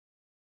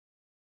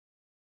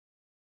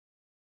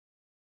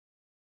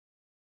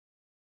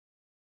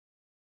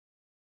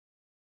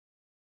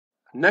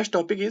Next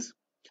topic is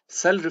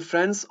cell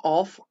reference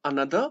of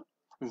another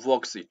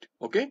worksheet.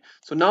 Okay,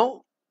 so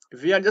now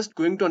we are just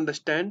going to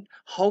understand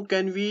how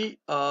can we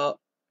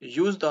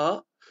use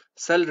the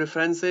cell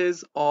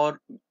references, or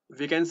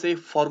we can say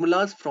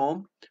formulas,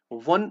 from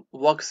one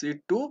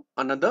worksheet to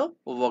another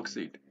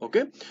worksheet.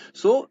 Okay,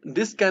 so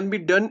this can be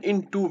done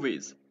in two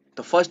ways.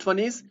 The first one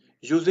is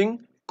using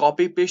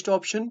copy paste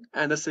option,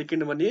 and the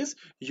second one is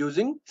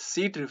using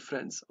sheet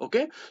reference.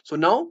 Okay, so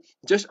now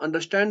just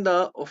understand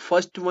the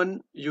first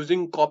one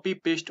using copy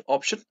paste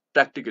option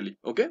practically.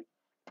 Okay,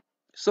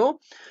 so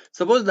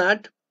suppose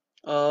that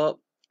uh,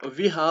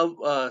 we have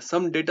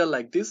some data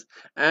like this,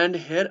 and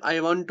here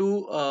I want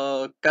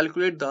to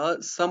calculate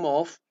the sum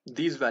of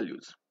these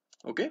values.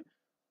 Okay,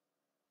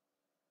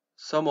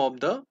 sum of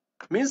the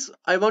means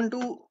I want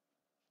to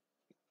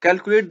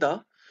calculate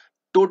the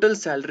total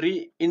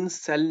salary in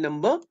cell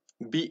number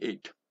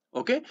B8.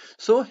 Okay,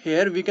 so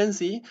here we can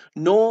see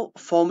no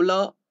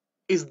formula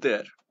is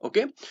there.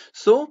 Okay,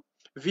 so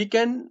we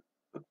can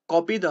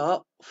copy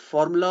the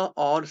formula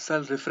or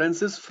cell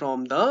references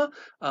from the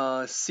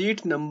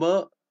sheet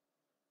number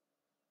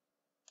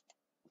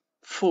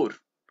 4.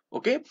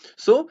 Okay,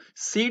 so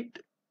sheet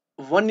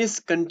 1 is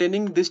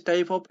containing this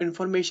type of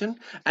information,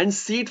 and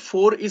sheet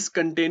 4 is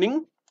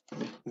containing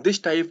this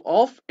type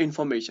of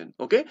information.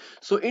 Okay,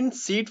 so in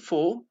sheet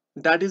 4,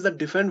 that is the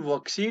different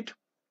worksheet.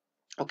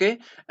 Okay,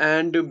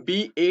 and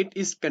B8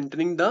 is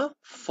containing the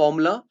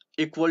formula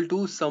equal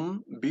to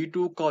sum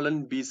B2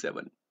 colon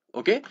B7.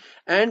 Okay,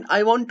 and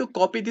I want to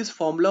copy this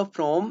formula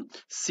from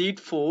sheet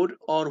 4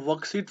 or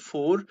worksheet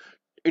 4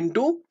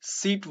 into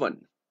sheet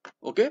 1.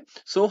 Okay,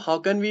 so how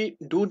can we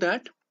do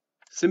that?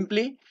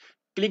 Simply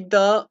click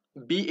the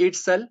B8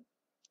 cell.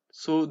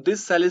 So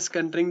this cell is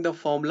containing the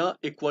formula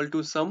equal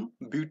to sum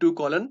B2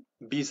 colon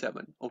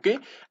B7. Okay,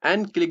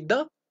 and click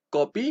the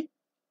copy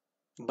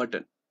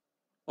button.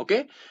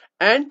 Okay,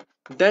 and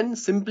then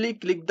simply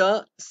click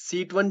the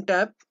sheet 1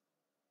 tab.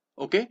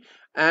 Okay,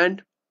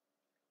 and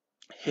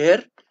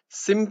here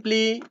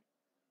simply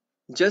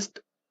just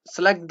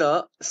select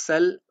the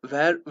cell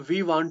where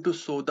we want to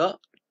show the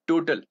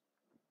total.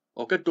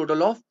 Okay,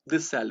 total of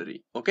this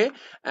salary. Okay,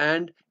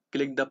 and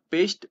click the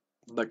paste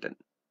button.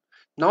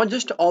 Now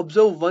just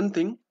observe one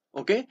thing.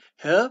 Okay,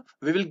 here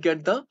we will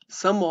get the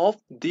sum of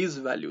these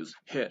values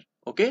here.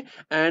 Okay,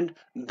 and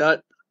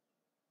the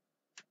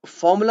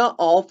formula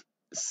of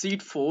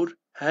sheet 4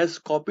 has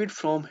copied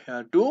from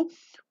here to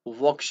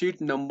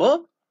worksheet number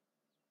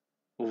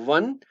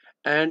 1,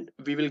 and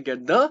we will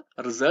get the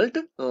result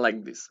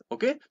like this.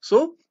 Okay,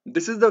 so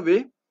this is the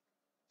way,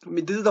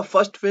 this is the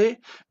first way,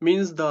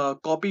 means the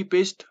copy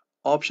paste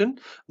option,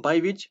 by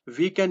which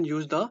we can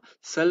use the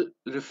cell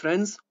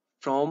reference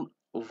from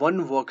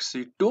one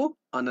worksheet to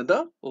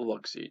another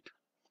worksheet.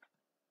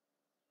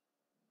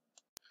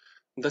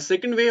 The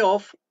second way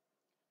of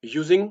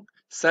using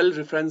cell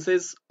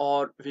references,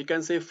 or we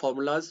can say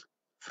formulas,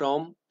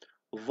 from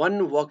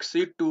one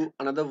worksheet to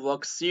another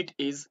worksheet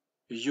is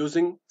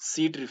using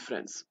sheet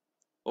reference.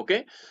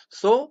 Okay,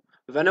 so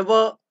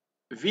whenever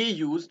we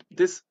use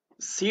this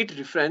sheet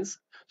reference,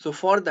 so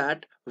for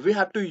that we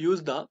have to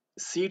use the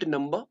sheet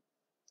number.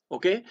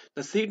 Okay,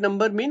 the sheet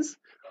number means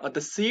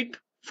the sheet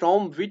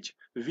from which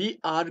we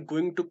are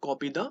going to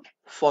copy the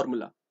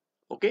formula.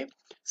 Okay,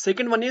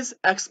 second one is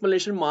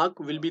exclamation mark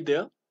will be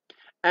there,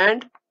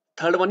 and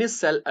third one is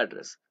cell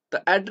address,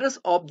 the address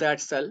of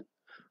that cell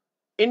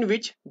in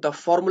which the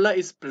formula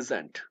is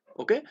present.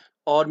 Okay,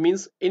 or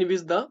means in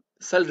which the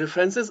cell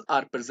references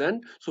are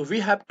present. So we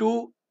have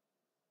to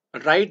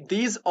write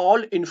these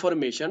all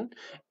information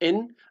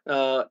in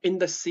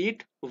the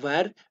sheet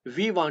where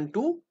we want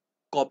to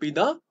copy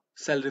the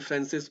cell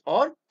references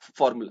or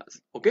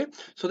formulas. Okay,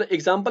 so the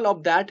example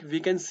of that we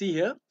can see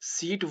here,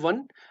 sheet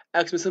 1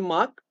 exclamation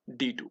mark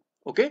D2.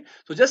 Okay,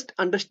 so just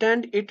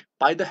understand it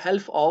by the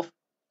help of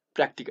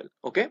practical.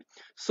 Okay,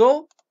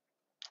 so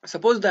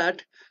suppose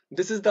that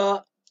this is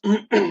the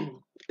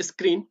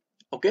screen.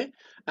 Okay,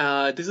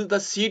 this is the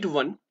sheet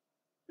 1.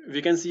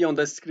 We can see on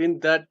the screen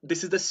that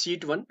this is the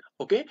sheet 1.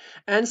 Okay,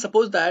 and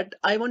suppose that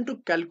I want to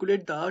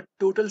calculate the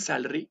total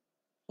salary.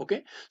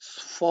 Okay,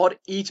 for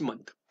each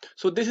month.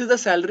 So this is the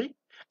salary,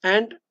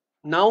 and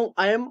now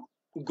I am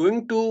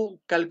going to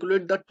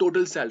calculate the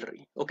total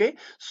salary. Okay,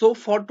 so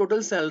for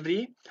total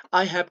salary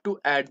I have to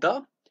add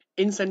the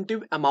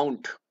incentive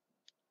amount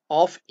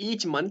of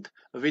each month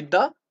with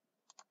the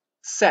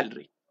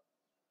salary.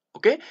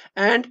 Okay,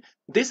 and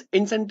this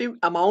incentive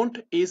amount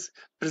is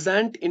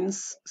present in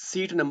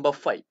sheet number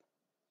 5.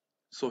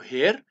 So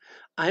here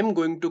I am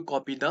going to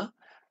copy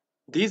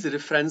these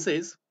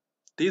references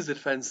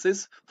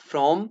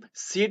from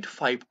sheet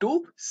 5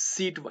 to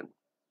sheet 1.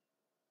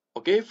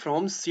 Okay,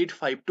 from sheet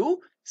 5 to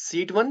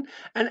sheet 1,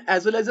 and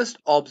as well as just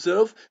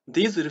observe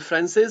these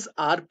references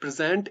are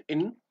present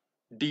in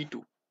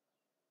D2.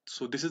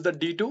 So this is the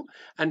D2,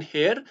 and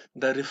here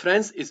the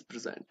reference is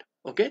present.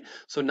 Okay,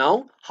 so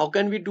now how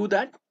can we do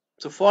that?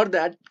 So for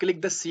that,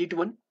 click the sheet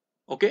 1.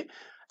 Okay,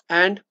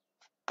 and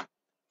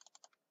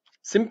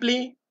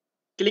simply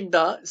click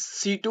the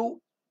C2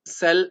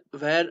 cell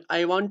where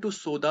I want to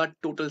show the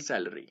total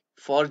salary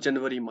for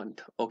January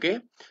month. Okay,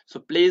 so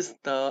place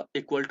the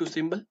equal to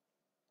symbol,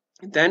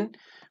 then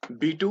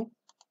B2,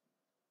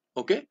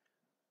 okay,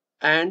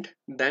 and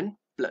then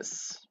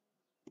plus.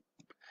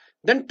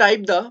 Then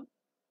type the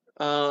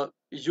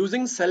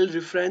using cell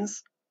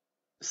reference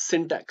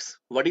syntax.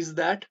 What is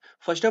that?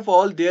 First of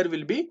all, there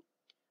will be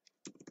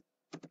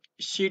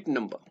sheet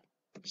number.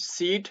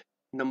 Sheet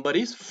number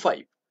is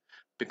 5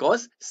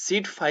 because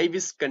sheet 5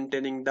 is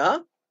containing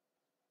the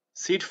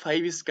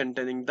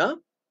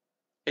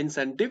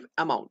incentive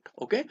amount.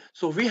 Okay,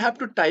 so we have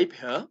to type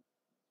here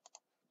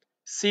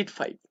sheet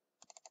 5.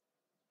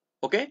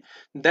 Okay,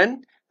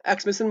 then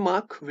exclamation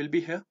mark will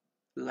be here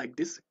like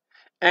this,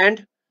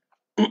 and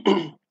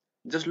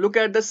just look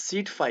at the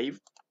sheet 5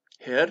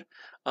 here.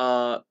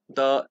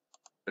 The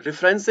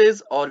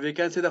references, or we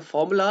can say the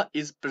formula,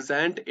 is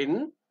present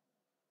in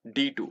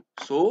D2.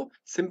 So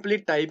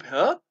simply type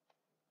here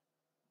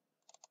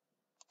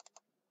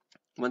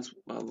once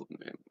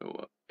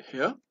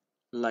here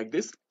like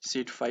this,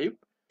 sheet 5,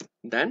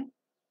 then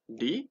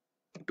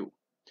D2,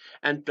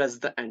 and press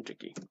the enter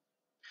key.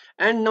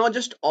 And now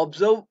just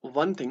observe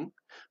one thing.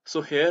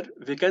 So here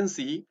we can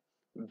see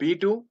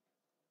B2,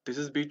 this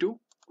is B2,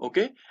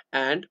 okay,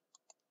 and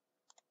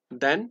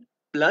then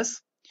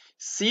plus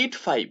sheet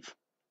 5.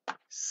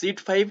 Sheet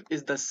 5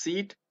 is the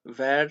sheet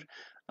where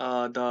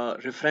the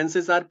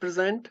references are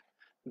present,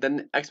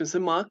 then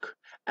exclamation mark,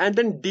 and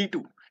then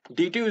D2.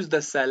 D2 is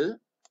the cell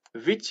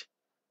which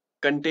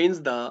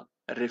contains the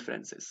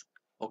references.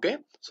 Okay,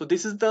 so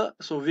this is the,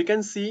 so we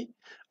can see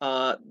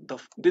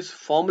this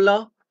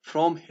formula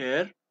from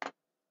here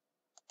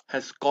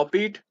has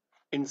copied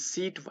in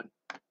sheet 1.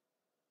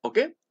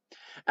 Okay,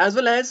 as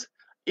well as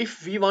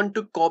if we want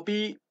to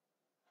copy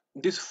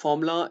this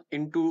formula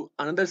into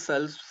another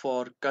cells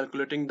for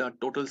calculating the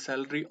total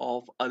salary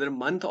of other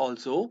month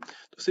also,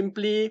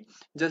 simply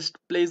just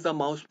place the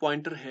mouse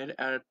pointer here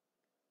at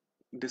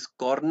this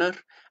corner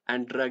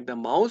and drag the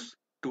mouse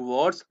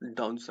towards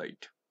downside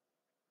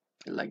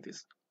like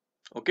this.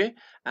 Okay,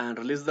 and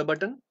release the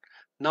button.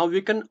 Now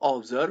we can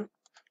observe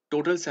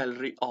total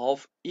salary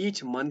of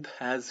each month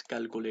has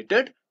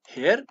calculated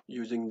here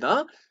using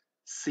the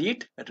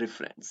sheet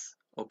reference.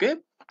 Okay,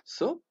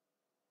 so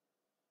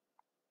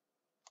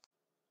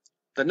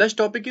the next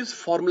topic is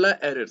formula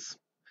errors.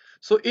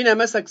 So in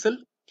MS Excel,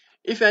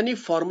 if any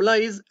formula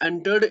is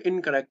entered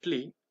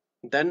incorrectly,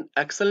 then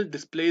Excel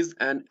displays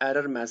an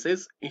error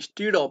message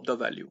instead of the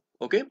value.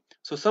 Okay,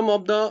 so some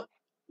of the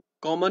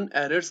common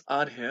errors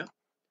are here,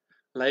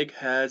 like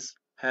has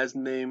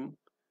name,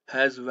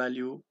 has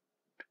value,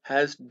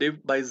 has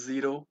div by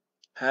 0,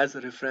 has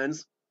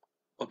reference.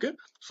 Okay,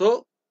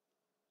 so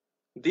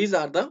these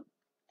are the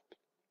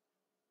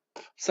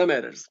some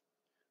errors.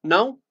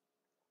 Now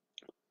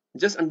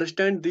just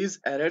understand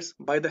these errors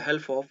by the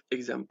help of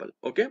example.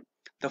 Okay,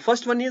 the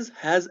first one is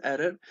has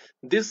error.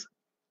 This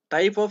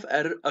type of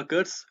error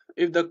occurs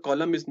if the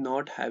column is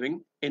not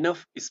having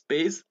enough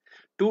space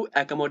to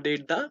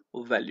accommodate the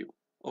value.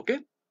 Okay,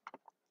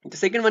 the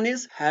second one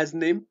is has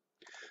name.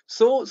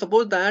 So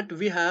suppose that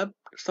we have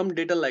some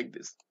data like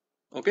this.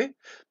 Okay,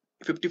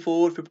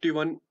 54,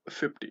 51,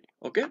 50.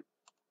 Okay,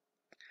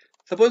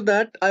 suppose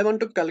that I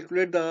want to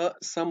calculate the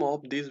sum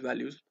of these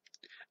values,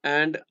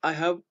 and I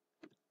have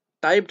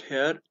typed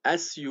here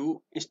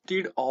SU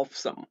instead of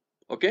sum.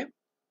 Okay,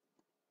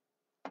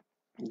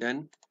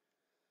 then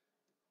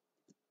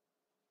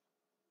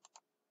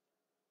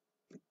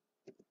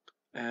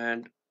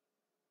and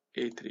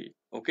A3.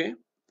 Okay,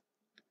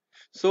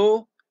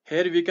 so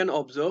here we can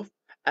observe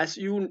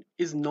SU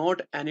is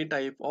not any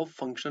type of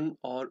function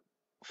or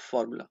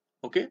formula.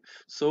 Okay,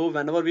 so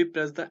whenever we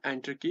press the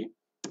enter key,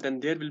 then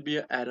there will be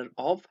an error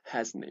of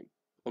has name.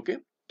 Okay,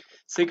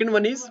 second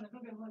one is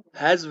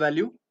has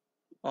value,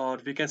 or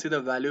we can see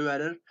the value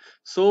error.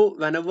 So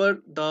whenever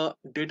the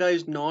data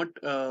is not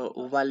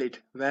valid,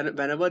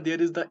 whenever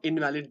there is the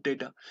invalid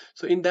data,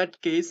 so in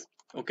that case,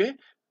 okay,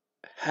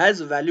 has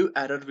value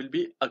error will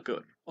be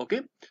occur.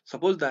 Okay,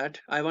 suppose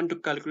that I want to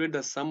calculate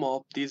the sum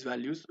of these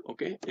values,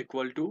 okay,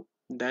 equal to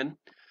then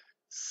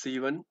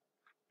C1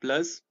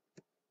 plus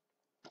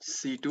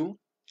C2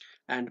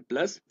 and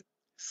plus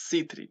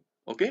C3.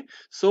 Okay,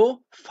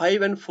 so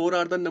 5 and 4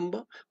 are the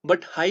number,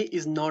 but high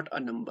is not a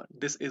number,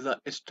 this is a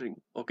string.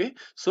 Okay,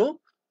 so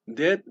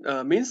there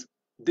means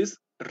this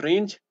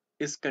range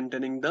is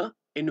containing the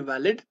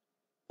invalid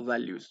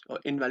values or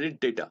invalid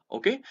data.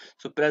 Okay,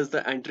 so press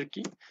the enter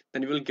key,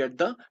 then you will get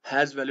the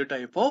has value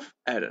type of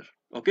error.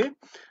 Okay,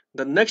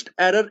 the next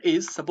error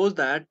is suppose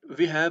that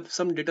we have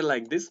some data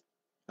like this,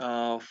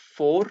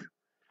 4,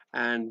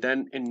 and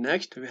then in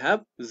next we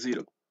have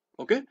 0.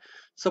 Okay,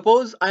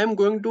 suppose I am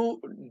going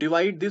to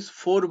divide this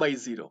 4 by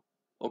 0.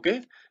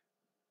 Okay,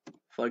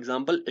 for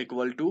example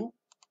equal to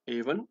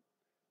a1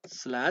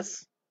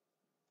 slash,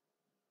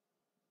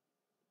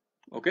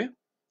 okay,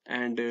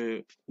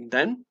 and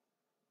then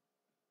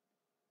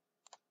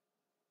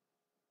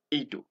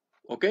e2.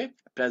 Okay,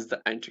 press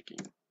the enter key,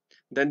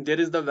 then there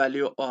is the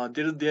value,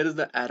 there is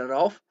the error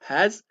of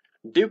has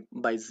div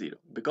by 0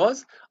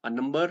 because a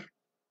number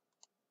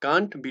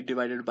can't be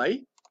divided by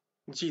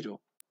 0.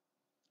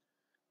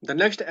 The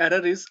next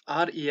error is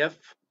ref.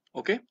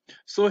 Okay,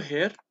 so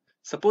here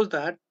suppose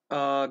that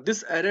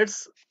this error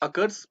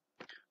occurs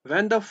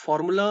when the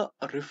formula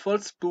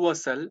refers to a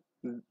cell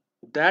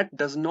that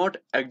does not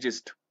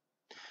exist.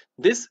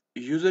 This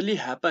usually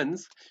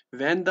happens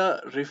when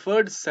the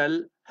referred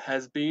cell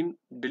has been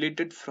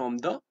deleted from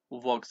the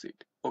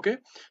worksheet. Okay,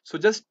 so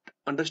just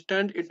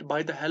understand it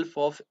by the help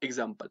of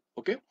example.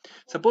 Okay,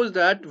 suppose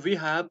that we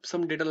have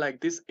some data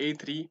like this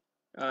a3.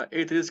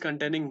 A3 is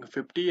containing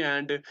 50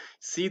 and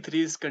C3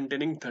 is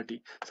containing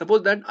 30.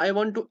 Suppose that I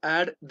want to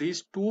add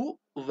these two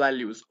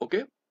values.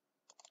 Okay,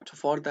 so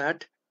for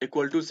that,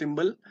 equal to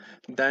symbol,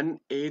 then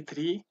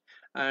a3,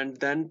 and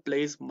then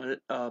place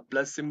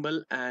plus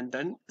symbol, and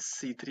then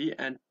c3,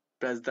 and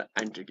press the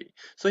enter key.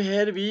 So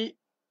here we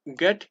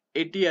get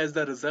 80 as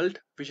the result,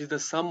 which is the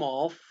sum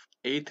of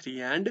a3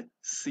 and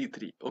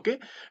c3. Okay,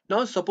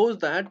 now suppose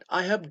that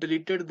I have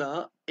deleted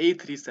the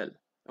a3 cell.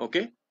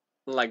 Okay,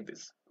 like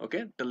this.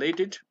 Okay,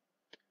 delete it,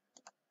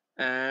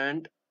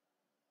 and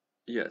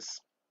yes.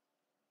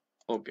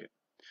 Okay,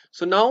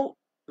 so now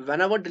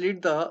whenever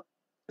delete the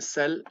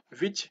cell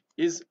which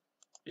is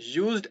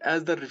used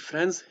as the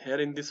reference here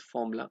in this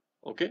formula.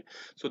 Okay,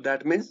 so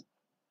that means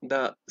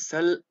the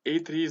cell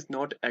a3 is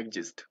not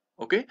exist.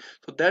 Okay,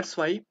 so that's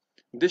why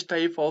this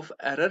type of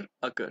error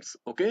occurs.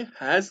 Okay,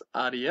 has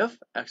ref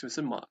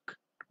exclamation mark.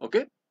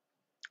 Okay,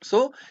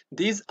 so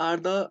these are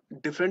the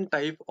different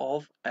type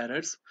of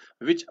errors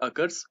which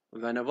occurs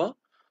whenever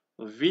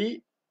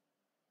we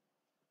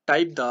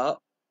type the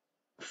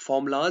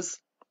formulas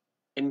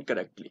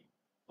incorrectly.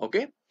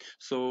 Okay,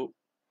 so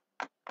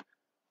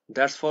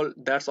that's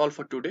all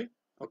for today.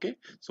 Okay,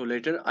 so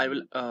later I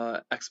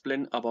will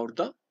explain about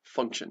the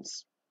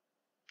functions.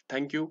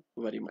 Thank you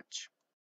very much.